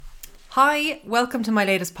Hi, welcome to my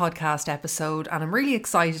latest podcast episode, and I'm really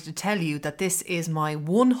excited to tell you that this is my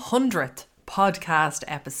 100th podcast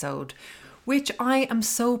episode, which I am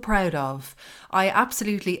so proud of. I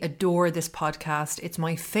absolutely adore this podcast. It's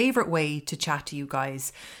my favourite way to chat to you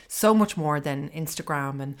guys, so much more than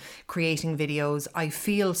Instagram and creating videos. I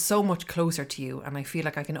feel so much closer to you, and I feel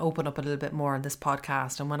like I can open up a little bit more on this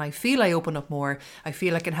podcast. And when I feel I open up more, I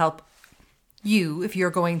feel I can help you, if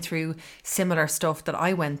you're going through similar stuff that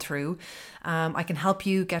I went through. I can help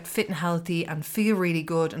you get fit and healthy and feel really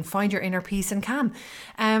good and find your inner peace and calm.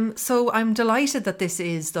 So I'm delighted that this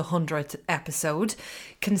is the 100th episode,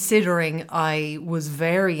 considering I was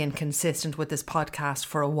very inconsistent with this podcast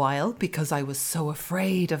for a while because I was so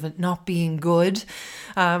afraid of it not being good.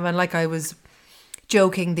 And like I was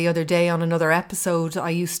joking the other day on another episode,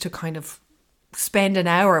 I used to kind of spend an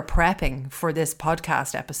hour prepping for this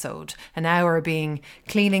podcast episode. An hour being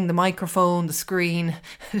cleaning the microphone, the screen,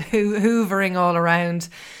 hoovering all around,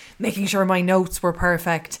 making sure my notes were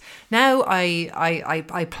perfect. Now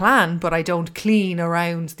I plan, but I don't clean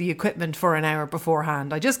around the equipment for an hour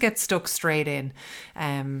beforehand. I just get stuck straight in,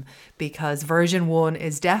 because version 1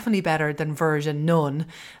 is definitely better than version none,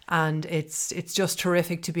 and it's just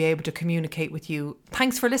terrific to be able to communicate with you.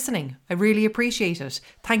 Thanks for listening. I really appreciate it.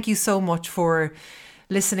 Thank you so much for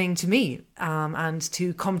listening to me, and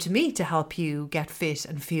to come to me to help you get fit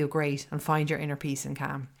and feel great and find your inner peace and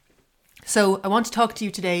calm. So I want to talk to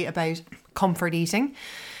you today about comfort eating.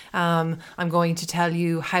 I'm going to tell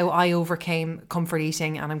you how I overcame comfort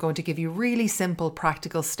eating, and I'm going to give you really simple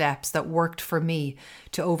practical steps that worked for me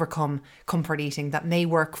to overcome comfort eating that may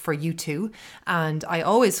work for you too. And I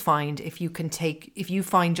always find if you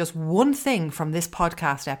find just one thing from this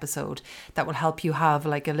podcast episode that will help you have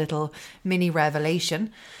like a little mini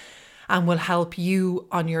revelation and will help you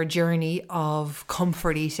on your journey of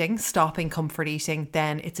comfort eating, stopping comfort eating,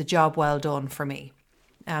 then it's a job well done for me.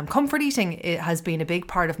 Comfort eating, it has been a big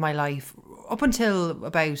part of my life up until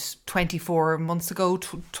about 24 months ago,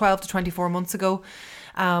 12 to 24 months ago.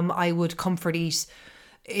 I would comfort eat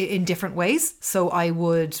in different ways. So I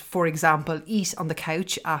would, for example, eat on the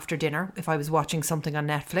couch after dinner. If I was watching something on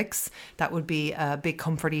Netflix, that would be a big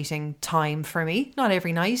comfort eating time for me. Not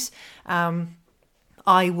every night.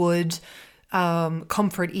 I would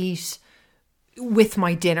comfort eat with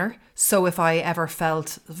my dinner. So if I ever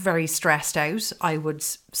felt very stressed out, I would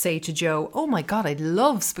say to Joe, oh my God, I'd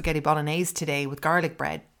love spaghetti bolognese today with garlic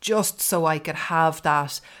bread, just so I could have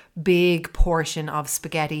that big portion of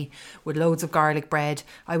spaghetti with loads of garlic bread.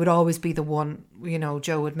 I would always be the one,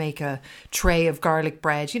 Joe would make a tray of garlic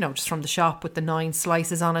bread, just from the shop with the 9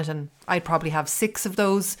 slices on it. And I'd probably have 6 of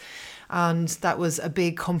those. And that was a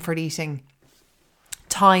big comfort eating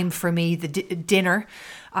time for me, the dinner.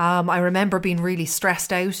 I remember being really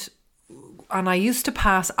stressed out, and I used to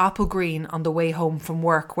pass Apple Green on the way home from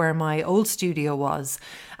work where my old studio was.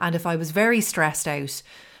 And if I was very stressed out,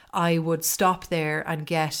 I would stop there and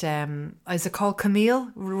get, is it called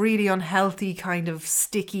Camille? Really unhealthy kind of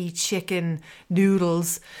sticky chicken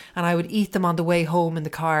noodles. And I would eat them on the way home in the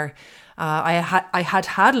car. I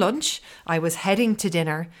had lunch. I was heading to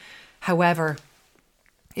dinner. However,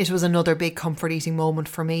 it was another big comfort eating moment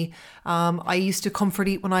for me. I used to comfort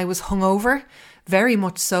eat when I was hungover, very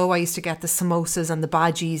much so. I used to get the samosas and the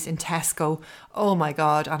bhajis in Tesco. Oh my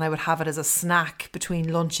God. And I would have it as a snack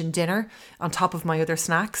between lunch and dinner on top of my other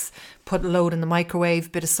snacks. Put a load in the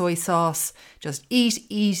microwave, bit of soy sauce, just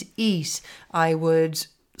eat. I would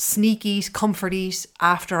sneak eat, comfort eat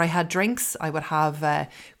after I had drinks. I would have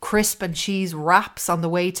crisp and cheese wraps on the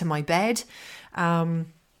way to my bed.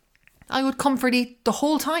 I would comfort eat the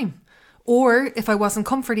whole time. Or if I wasn't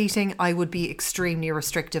comfort eating, I would be extremely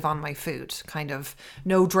restrictive on my food. Kind of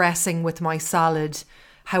no dressing with my salad.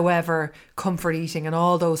 However, comfort eating and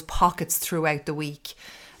all those pockets throughout the week.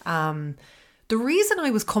 The reason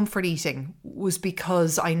I was comfort eating was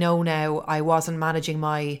because I know now I wasn't managing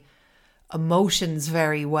my emotions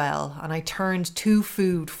very well. And I turned to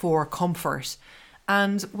food for comfort.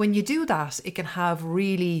 And when you do that, it can have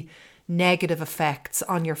really negative effects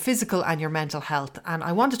on your physical and your mental health. And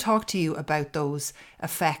I want to talk to you about those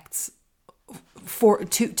effects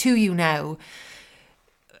to you now.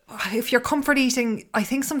 If you're comfort eating, I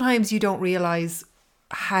think sometimes you don't realize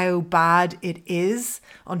how bad it is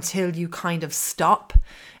until you kind of stop,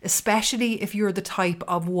 especially if you're the type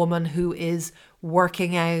of woman who is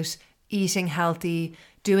working out, eating healthy,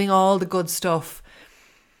 doing all the good stuff,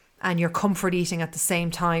 and you're comfort eating at the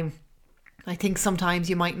same time. I think sometimes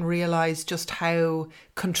you mightn't realise just how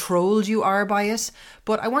controlled you are by it.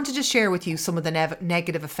 But I want to just share with you some of the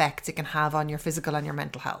negative effects it can have on your physical and your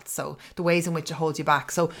mental health. So the ways in which it holds you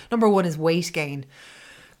back. So number 1 is weight gain.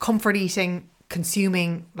 Comfort eating,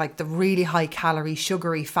 consuming like the really high calorie,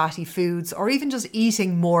 sugary, fatty foods, or even just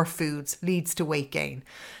eating more foods leads to weight gain.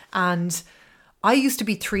 And I used to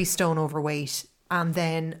be 3 stone overweight, and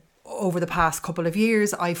then over the past couple of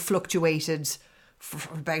years, I've fluctuated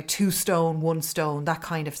for about 2 stone, 1 stone, that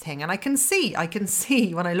kind of thing. And I can see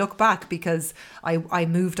when I look back, because I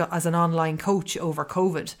moved as an online coach over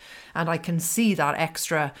COVID, and I can see that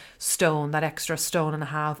extra stone and a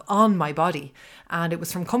half on my body. And it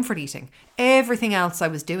was from comfort eating. Everything else I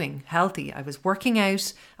was doing healthy. I was working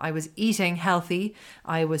out, I was eating healthy,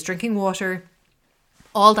 I was drinking water,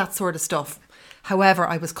 all that sort of stuff. However,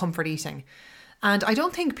 I was comfort eating. And I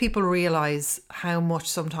don't think people realise how much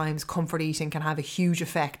sometimes comfort eating can have a huge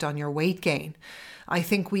effect on your weight gain. I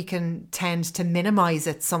think we can tend to minimise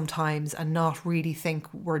it sometimes and not really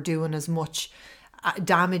think we're doing as much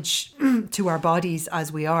damage to our bodies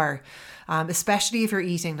as we are, especially if you're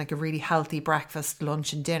eating like a really healthy breakfast,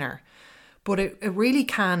 lunch and dinner. But it really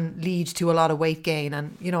can lead to a lot of weight gain.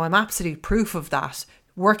 And, you know, I'm absolute proof of that.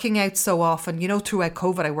 Working out so often, you know, throughout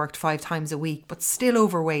COVID, I worked 5 times a week, but still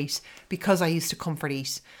overweight because I used to comfort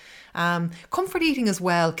eat. Comfort eating as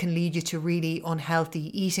well can lead you to really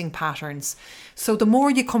unhealthy eating patterns. So the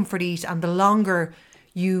more you comfort eat and the longer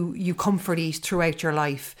you comfort eat throughout your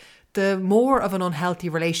life, the more of an unhealthy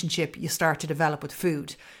relationship you start to develop with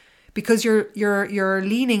food. Because you're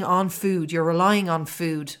leaning on food, you're relying on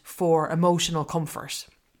food for emotional comfort.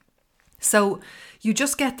 So you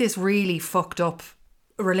just get this really fucked up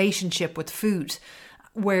relationship with food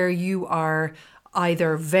where you are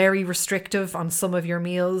either very restrictive on some of your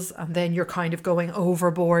meals and then you're kind of going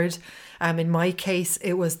overboard. In my case,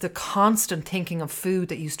 it was the constant thinking of food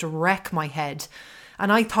that used to wreck my head.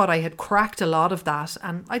 And I thought I had cracked a lot of that,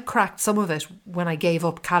 and I'd cracked some of it when I gave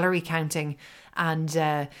up calorie counting and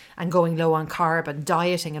going low on carb and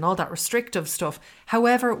dieting and all that restrictive stuff.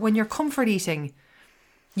 However, when you're comfort eating,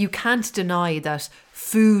 you can't deny that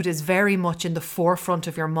food is very much in the forefront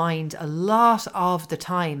of your mind a lot of the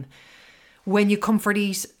time. When you comfort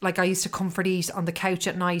eat, like I used to comfort eat on the couch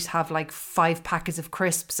at night, have like 5 packets of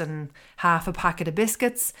crisps and half a packet of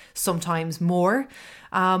biscuits, sometimes more.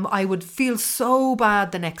 I would feel so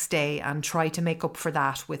bad the next day and try to make up for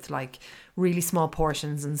that with like really small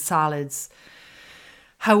portions and salads.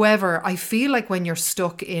 However, I feel like when you're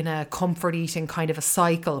stuck in a comfort eating kind of a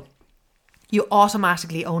cycle, you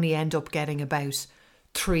automatically only end up getting about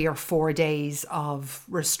 3 or 4 days of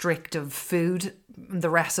restrictive food. The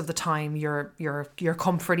rest of the time you're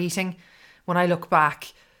comfort eating. When I look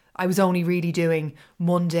back, I was only really doing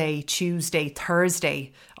Monday, Tuesday,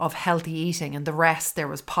 Thursday of healthy eating, and the rest there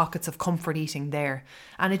was pockets of comfort eating there.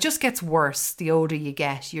 And it just gets worse the older you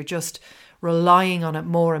get. You're just relying on it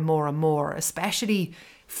more and more and more, especially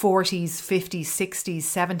 40s, 50s, 60s,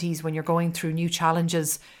 70s when you're going through new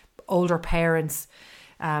challenges, older parents,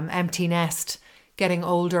 empty nest, getting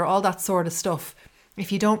older, all that sort of stuff.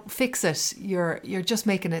 If you don't fix it, you're just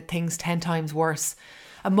making it things 10 times worse.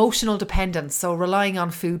 Emotional dependence, so relying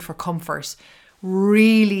on food for comfort,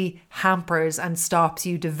 really hampers and stops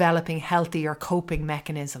you developing healthier coping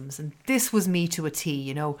mechanisms. And this was me to a T,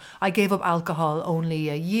 you know. I gave up alcohol only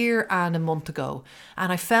a year and a month ago,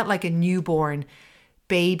 and I felt like a newborn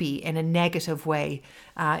baby in a negative way.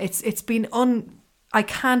 It's been I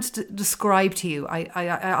can't describe to you.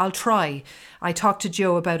 I'll try. I talked to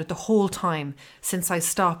Joe about it the whole time since I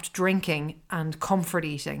stopped drinking and comfort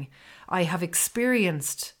eating. I have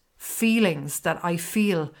experienced feelings that I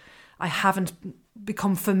feel I haven't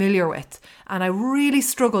become familiar with. And I really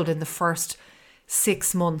struggled in the first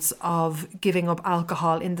 6 months of giving up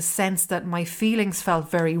alcohol, in the sense that my feelings felt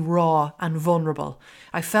very raw and vulnerable.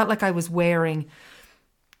 I felt like I was wearing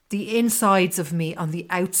the insides of me on the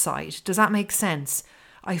outside. Does that make sense?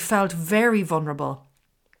 I felt very vulnerable.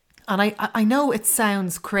 And I know it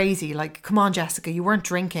sounds crazy, like, come on, Jessica, you weren't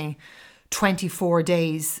drinking 24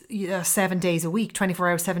 days, 7 days a week, 24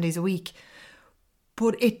 hours, 7 days a week.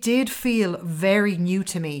 But it did feel very new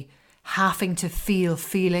to me, having to feel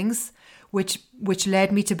feelings, which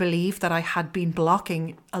led me to believe that I had been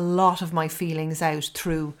blocking a lot of my feelings out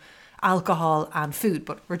through alcohol and food.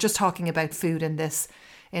 But we're just talking about food in this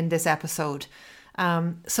episode.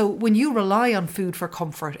 So when you rely on food for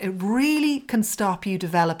comfort, it really can stop you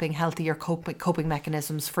developing healthier coping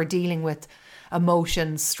mechanisms for dealing with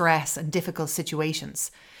emotions, stress, and difficult situations.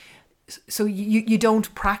 So you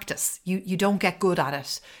don't practice, you don't get good at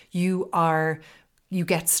it. You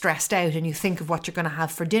get stressed out and you think of what you're going to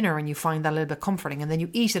have for dinner and you find that a little bit comforting, and then you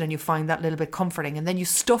eat it and you find that a little bit comforting, and then you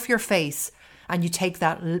stuff your face and you take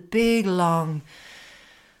that big long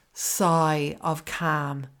sigh of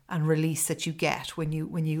calm and release that you get when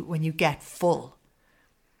you get full.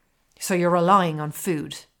 So you're relying on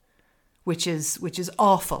food, which is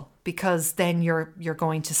awful, because then you're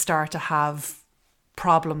going to start to have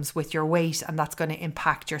problems with your weight, and that's going to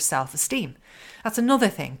impact your self-esteem. That's another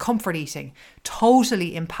thing. Comfort eating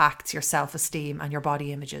totally impacts your self-esteem and your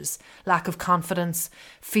body images. Lack of confidence,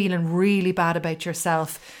 feeling really bad about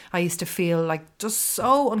yourself. I used to feel like just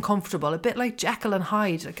so uncomfortable, a bit like Jekyll and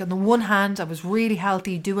Hyde. Like on the one hand, I was really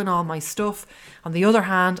healthy, doing all my stuff. On the other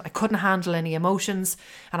hand, I couldn't handle any emotions,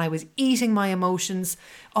 and I was eating my emotions.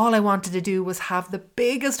 All I wanted to do was have the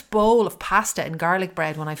biggest bowl of pasta and garlic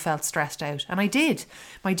bread when I felt stressed out. And I did.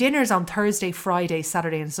 My dinners on Thursday, Friday,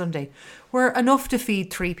 Saturday and Sunday were enough to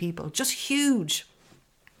feed 3 people. Just huge.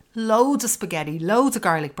 Loads of spaghetti, loads of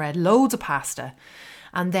garlic bread, loads of pasta.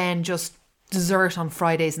 And then just dessert on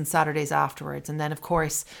Fridays and Saturdays afterwards. And then, of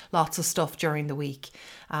course, lots of stuff during the week.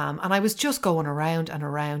 And I was just going around and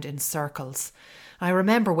around in circles. I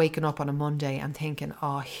remember waking up on a Monday and thinking,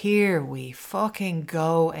 oh, here we fucking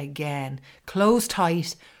go again. Clothes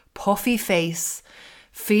tight, puffy face,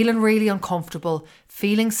 feeling really uncomfortable,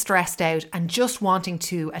 feeling stressed out, and just wanting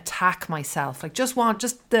to attack myself. Like just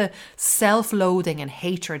the self-loathing and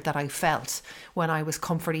hatred that I felt when I was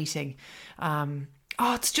comfort eating.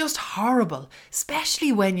 It's just horrible,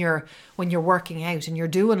 especially when you're working out and you're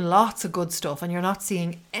doing lots of good stuff and you're not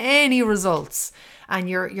seeing any results, and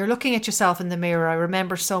you're looking at yourself in the mirror. I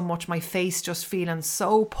remember so much my face just feeling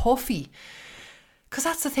so puffy. Because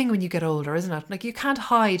that's the thing when you get older, isn't it? Like, you can't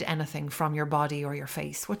hide anything from your body or your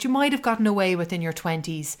face. What you might have gotten away with in your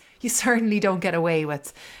 20s, you certainly don't get away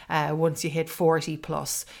with once you hit 40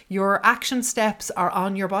 plus. Your action steps are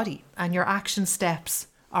on your body, and your action steps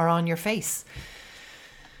are on your face.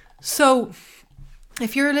 So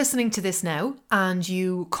if you're listening to this now and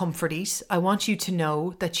you comfort eat, I want you to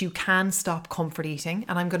know that you can stop comfort eating.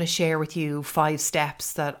 And I'm going to share with you 5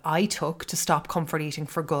 steps that I took to stop comfort eating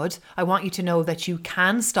for good. I want you to know that you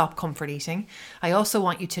can stop comfort eating. I also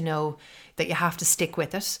want you to know that you have to stick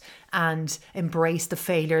with it and embrace the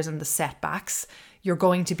failures and the setbacks. You're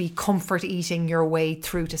going to be comfort eating your way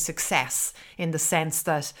through to success, in the sense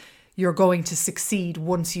that you're going to succeed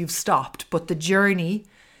once you've stopped. But the journey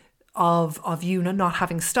of you not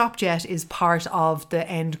having stopped yet is part of the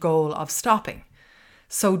end goal of stopping.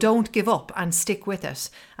 So don't give up and stick with it.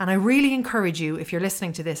 And I really encourage you, if you're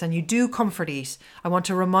listening to this and you do comfort eat, I want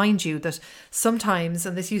to remind you that sometimes,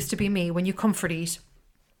 and this used to be me, when you comfort eat,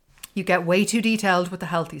 you get way too detailed with the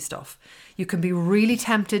healthy stuff. You can be really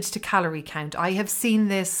tempted to calorie count. I have seen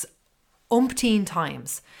this umpteen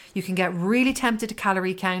times. You can get really tempted to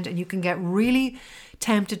calorie count, and you can get really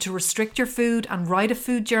tempted to restrict your food and write a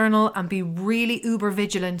food journal and be really uber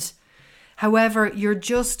vigilant. However, you're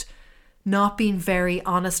just not being very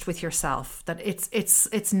honest with yourself, that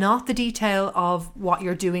it's not the detail of what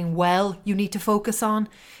you're doing well you need to focus on.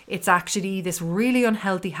 It's actually this really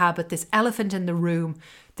unhealthy habit, this elephant in the room,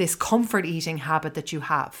 this comfort eating habit that you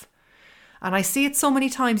have. And I see it so many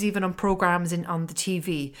times, even on programs on the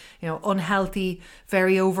TV, unhealthy,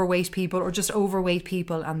 very overweight people, or just overweight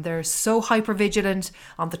people. And they're so hyper vigilant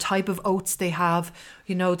on the type of oats they have.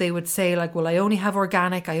 They would say like, well, I only have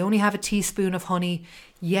organic. I only have a teaspoon of honey.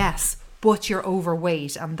 Yes, but you're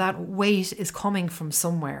overweight, and that weight is coming from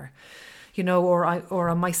somewhere. Or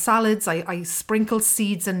on my salads, I sprinkle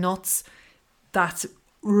seeds and nuts. That's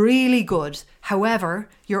really good. However,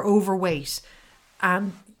 you're overweight,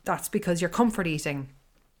 and that's because you're comfort eating.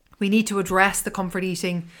 We need to address the comfort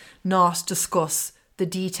eating, not discuss the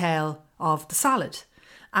detail of the salad.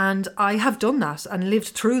 And I have done that and lived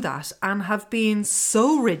through that, and have been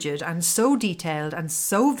so rigid and so detailed and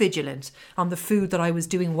so vigilant on the food that I was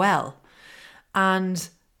doing well, and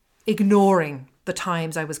ignoring the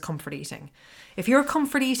times I was comfort eating. If you're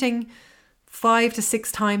comfort eating 5 to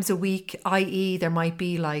 6 times a week, i.e. there might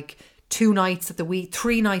be like 2 nights at the week,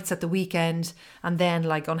 3 nights at the weekend, and then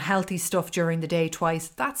like unhealthy stuff during the day twice,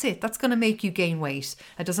 that's it. That's going to make you gain weight.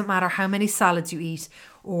 It doesn't matter how many salads you eat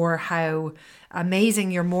or how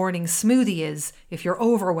amazing your morning smoothie is. If you're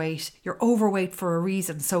overweight for a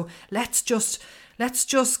reason. So let's just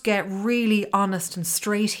get really honest and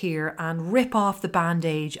straight here and rip off the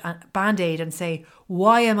band-aid and say,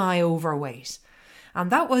 why am I overweight? And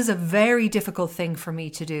that was a very difficult thing for me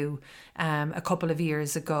to do a couple of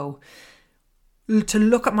years ago. To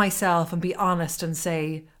look at myself and be honest and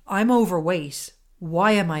say, I'm overweight.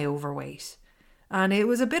 Why am I overweight? And it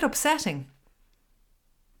was a bit upsetting.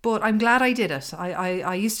 But I'm glad I did it.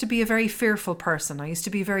 I used to be a very fearful person. I used to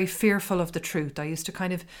be very fearful of the truth. I used to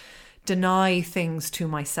kind of deny things to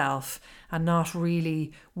myself and not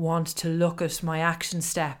really want to look at my action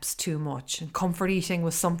steps too much. And comfort eating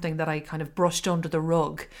was something that I kind of brushed under the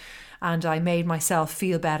rug. and I made myself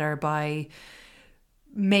feel better by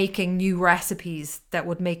making new recipes that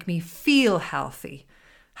would make me feel healthy.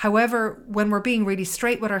 However, when we're being really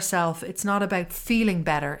straight with ourselves, it's not about feeling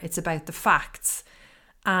better, it's about the facts.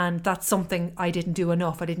 And that's something I didn't do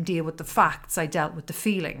enough. I didn't deal with the facts, I dealt with the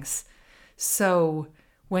feelings. So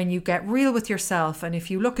when you get real with yourself, and if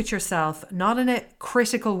you look at yourself not in a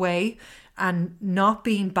critical way and not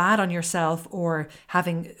being bad on yourself or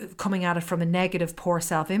coming at it from a negative, poor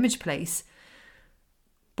self-image place,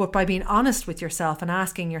 but by being honest with yourself and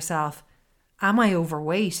asking yourself, am I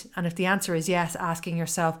overweight? And if the answer is yes, asking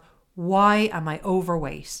yourself, why am I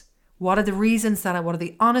overweight? What are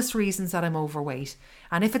the honest reasons that I'm overweight?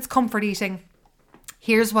 And if it's comfort eating,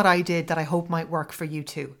 here's what I did that I hope might work for you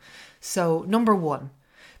too. So number 1,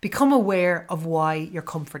 become aware of why you're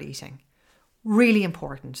comfort eating. Really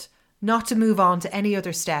important. Not to move on to any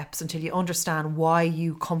other steps until you understand why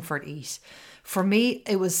you comfort eat. For me,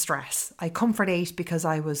 it was stress. I comfort ate because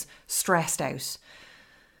I was stressed out.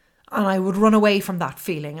 And I would run away from that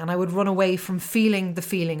feeling, and I would run away from feeling the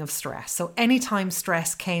feeling of stress. So anytime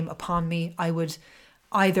stress came upon me, I would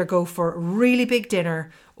either go for a really big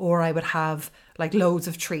dinner or I would have like loads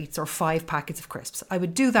of treats or 5 packets of crisps. I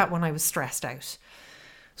would do that when I was stressed out.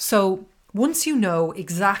 So once you know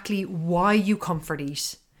exactly why you comfort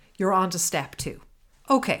eat, you're on to step 2.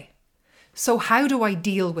 Okay, so how do I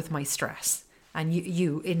deal with my stress? And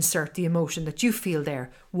you insert the emotion that you feel there,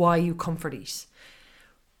 why you comfort eat.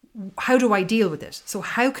 How do I deal with it? So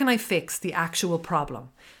how can I fix the actual problem?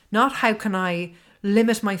 Not how can I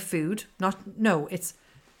limit my food? It's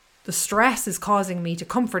the stress is causing me to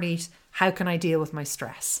comfort eat. How can I deal with my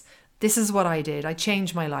stress? This is what I did. I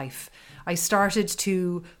changed my life. I started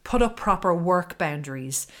to put up proper work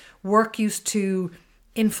boundaries. Work used to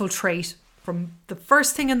infiltrate from the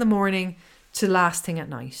first thing in the morning to last thing at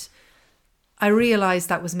night. I realized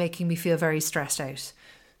that was making me feel very stressed out.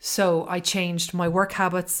 So I changed my work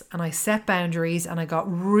habits and I set boundaries and I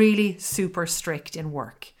got really super strict in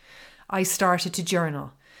work. I started to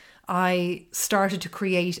journal. I started to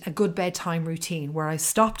create a good bedtime routine where I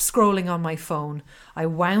stopped scrolling on my phone. I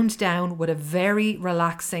wound down with a very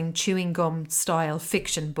relaxing chewing gum style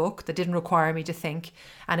fiction book that didn't require me to think.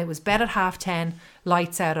 And it was bed at 10:30,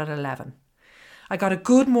 lights out at 11. I got a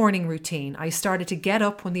good morning routine. I started to get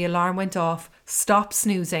up when the alarm went off, stop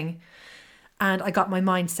snoozing, and I got my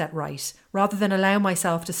mindset right. Rather than allow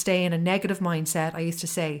myself to stay in a negative mindset, I used to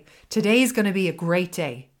say, today's going to be a great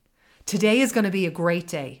day. Today is going to be a great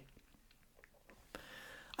day.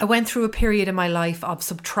 I went through a period in my life of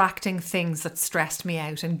subtracting things that stressed me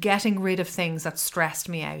out and getting rid of things that stressed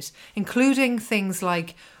me out, including things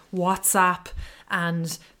like WhatsApp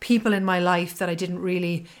and people in my life that I didn't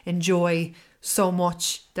really enjoy so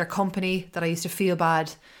much, their company, that I used to feel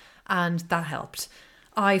bad, and that helped.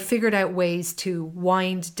 I figured out ways to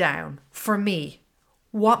wind down. For me,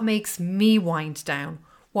 what makes me wind down?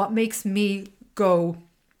 What makes me go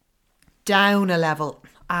down a level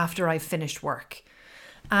after I've finished work?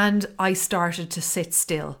 And I started to sit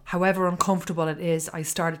still. However uncomfortable it is, I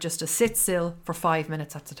started just to sit still for 5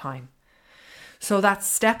 minutes at a time. So that's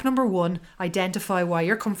step number 1, identify why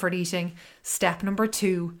you're comfort eating. Step number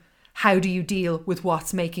 2, how do you deal with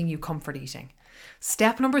what's making you comfort eating?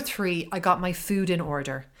 Step number 3, I got my food in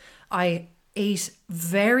order. I ate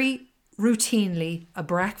very routinely a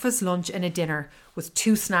breakfast, lunch and a dinner with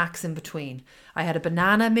 2 snacks in between. I had a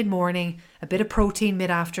banana mid-morning, a bit of protein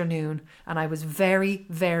mid-afternoon, and I was very,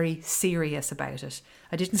 very serious about it.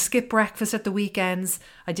 I didn't skip breakfast at the weekends.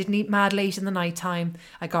 I didn't eat mad late in the nighttime.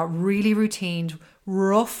 I got really routine,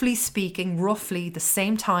 roughly the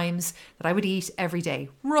same times that I would eat every day,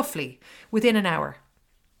 roughly within an hour.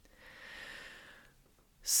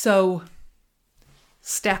 So,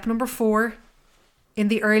 step number 4, in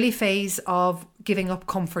the early phase of giving up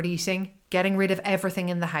comfort eating, getting rid of everything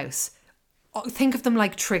in the house, think of them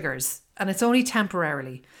like triggers, and it's only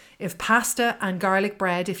temporarily. If pasta and garlic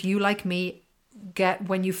bread, if you like me, get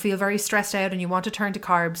when you feel very stressed out and you want to turn to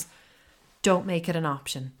carbs, don't make it an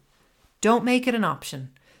option. Don't make it an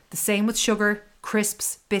option. The same with sugar,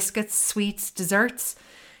 crisps, biscuits, sweets, desserts.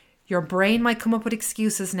 Your brain might come up with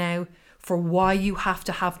excuses now for why you have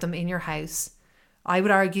to have them in your house. I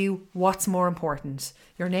would argue, what's more important?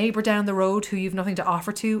 Your neighbour down the road who you've nothing to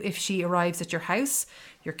offer to if she arrives at your house?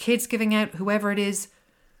 Your kids giving out, whoever it is?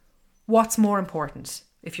 What's more important?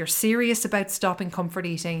 If you're serious about stopping comfort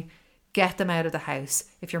eating, get them out of the house.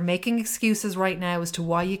 If you're making excuses right now as to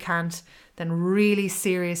why you can't, then really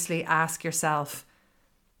seriously ask yourself,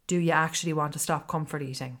 do you actually want to stop comfort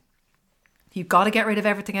eating? You've got to get rid of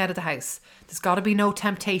everything out of the house. There's got to be no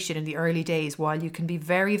temptation in the early days while you can be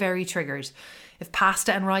very, very triggered. If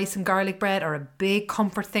pasta and rice and garlic bread are a big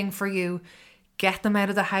comfort thing for you, get them out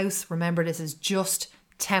of the house. Remember, this is just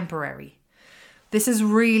temporary. This is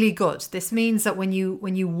really good. This means that when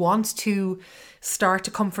you want to start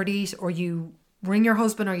to comfort eat, or you ring your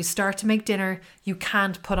husband, or you start to make dinner, you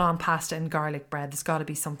can't put on pasta and garlic bread. There's got to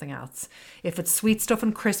be something else. If it's sweet stuff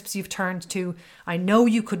and crisps you've turned to, I know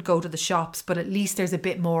you could go to the shops, but at least there's a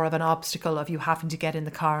bit more of an obstacle of you having to get in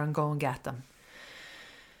the car and go and get them.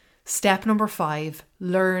 Step number 5,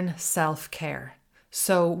 learn self-care.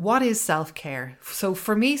 So what is self-care? So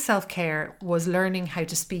for me, self-care was learning how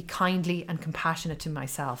to speak kindly and compassionate to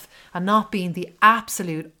myself, and not being the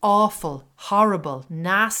absolute awful, horrible,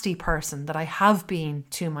 nasty person that I have been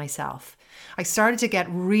to myself. I started to get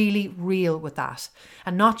really real with that,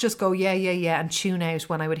 and not just go yeah and tune out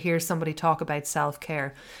when I would hear somebody talk about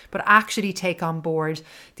self-care, but actually take on board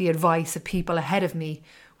the advice that people ahead of me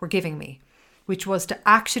were giving me, which was to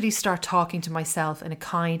actually start talking to myself in a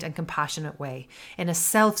kind and compassionate way, in a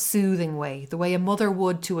self-soothing way, the way a mother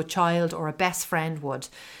would to a child or a best friend would.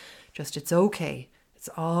 Just, it's okay, it's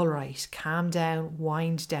all right, calm down,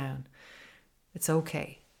 wind down, it's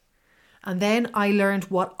okay. And then I learned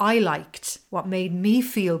what I liked, what made me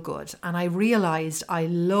feel good, and I realised I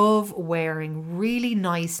love wearing really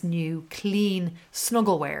nice, new, clean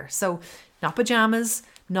snuggle wear. So not pyjamas,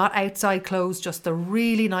 not outside clothes, just the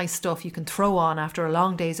really nice stuff you can throw on after a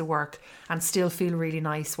long day's of work and still feel really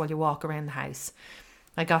nice while you walk around the house.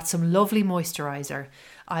 I got some lovely moisturiser.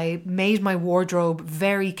 I made my wardrobe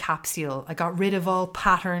very capsule. I got rid of all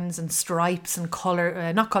patterns and stripes and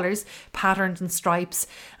patterns and stripes.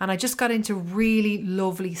 And I just got into really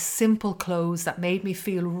lovely, simple clothes that made me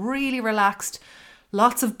feel really relaxed.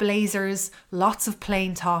 Lots of blazers, lots of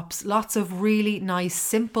plain tops, lots of really nice,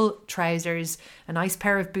 simple trousers, a nice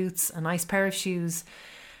pair of boots, a nice pair of shoes.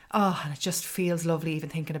 Oh, and it just feels lovely even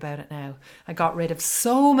thinking about it now. I got rid of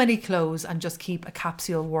so many clothes and just keep a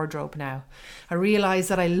capsule wardrobe now. I realised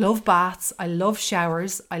that I love baths, I love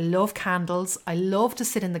showers, I love candles, I love to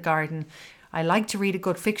sit in the garden. I like to read a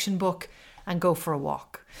good fiction book and go for a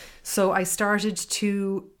walk. So I started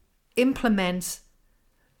to implement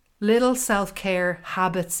little self-care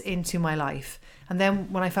habits into my life. And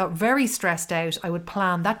then when I felt very stressed out, I would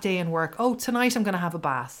plan that day in work. Oh, tonight I'm going to have a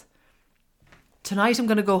bath. Tonight I'm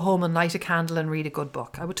going to go home and light a candle and read a good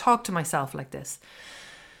book. I would talk to myself like this.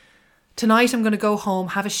 Tonight I'm going to go home,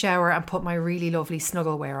 have a shower and put my really lovely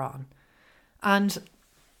snuggle wear on. And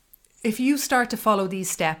if you start to follow these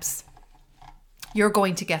steps, you're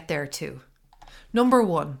going to get there too. Number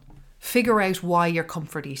 1, figure out why you're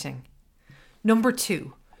comfort eating. Number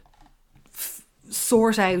 2,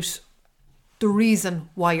 sort out the reason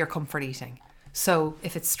why you're comfort eating. So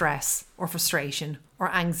if it's stress or frustration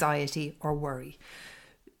or anxiety or worry,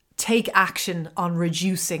 take action on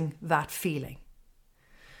reducing that feeling.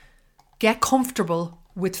 Get comfortable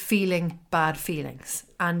with feeling bad feelings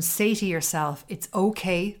and say to yourself, it's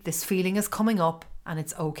okay, this feeling is coming up and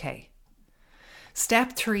it's okay.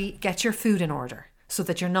 Step 3, get your food in order, so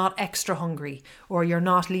that you're not extra hungry or you're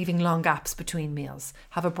not leaving long gaps between meals.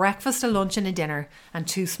 Have a breakfast, a lunch and a dinner and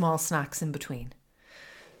 2 small snacks in between.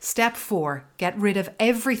 Step 4, get rid of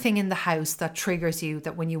everything in the house that triggers you,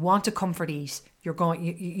 that when you want to comfort eat,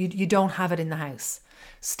 you don't have it in the house.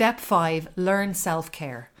 Step 5, learn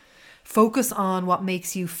self-care. Focus on what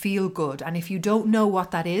makes you feel good. And if you don't know what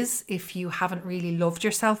that is, if you haven't really loved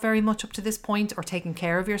yourself very much up to this point or taken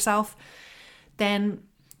care of yourself, then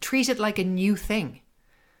treat it like a new thing.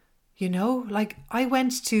 You know, like I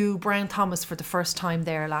went to Brown Thomas for the first time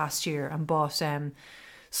there last year and bought some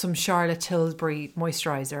Charlotte Tilbury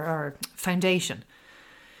moisturiser or foundation.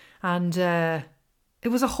 And it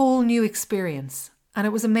was a whole new experience and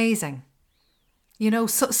it was amazing. You know,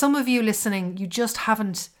 so, some of you listening, you just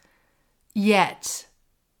haven't yet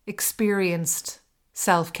experienced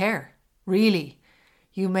self-care, really.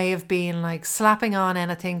 You may have been like slapping on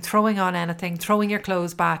anything, throwing your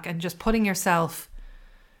clothes back and just putting yourself,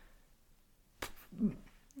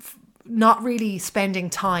 not really spending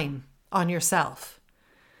time on yourself.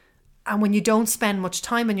 And when you don't spend much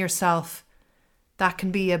time on yourself, that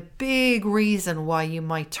can be a big reason why you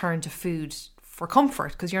might turn to food for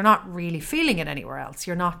comfort, because you're not really feeling it anywhere else.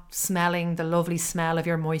 You're not smelling the lovely smell of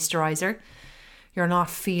your moisturiser. You're not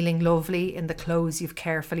feeling lovely in the clothes you've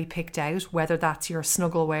carefully picked out, whether that's your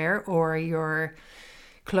snuggle wear or your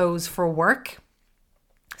clothes for work.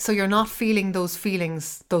 So you're not feeling those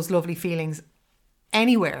feelings, those lovely feelings,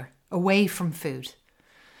 anywhere away from food.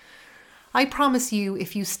 I promise you,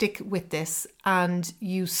 if you stick with this and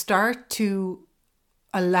you start to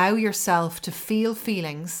allow yourself to feel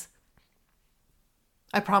feelings,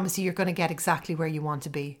 I promise you're going to get exactly where you want to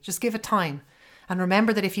be. Just give it time. And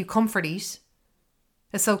remember that if you comfort eat,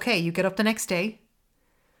 it's okay. You get up the next day,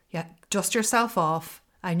 you dust yourself off,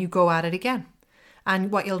 and you go at it again.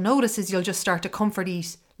 And what you'll notice is you'll just start to comfort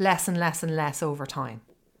eat less and less and less over time.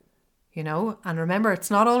 And remember,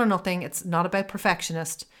 it's not all or nothing. It's not about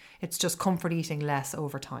perfectionist. It's just comfort eating less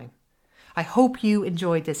over time. I hope you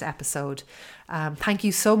enjoyed this episode. Thank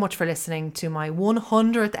you so much for listening to my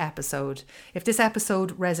 100th episode. If this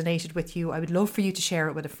episode resonated with you, I would love for you to share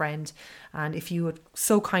it with a friend. And if you would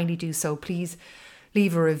so kindly do so, please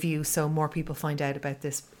leave a review so more people find out about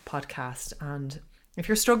this podcast. And if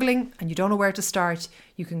you're struggling and you don't know where to start,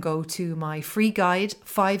 you can go to my free guide,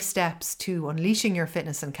 5 Steps to Unleashing Your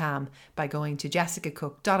Fitness and Calm, by going to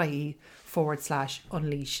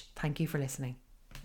jessicacook.ie/unleash. Thank you for listening.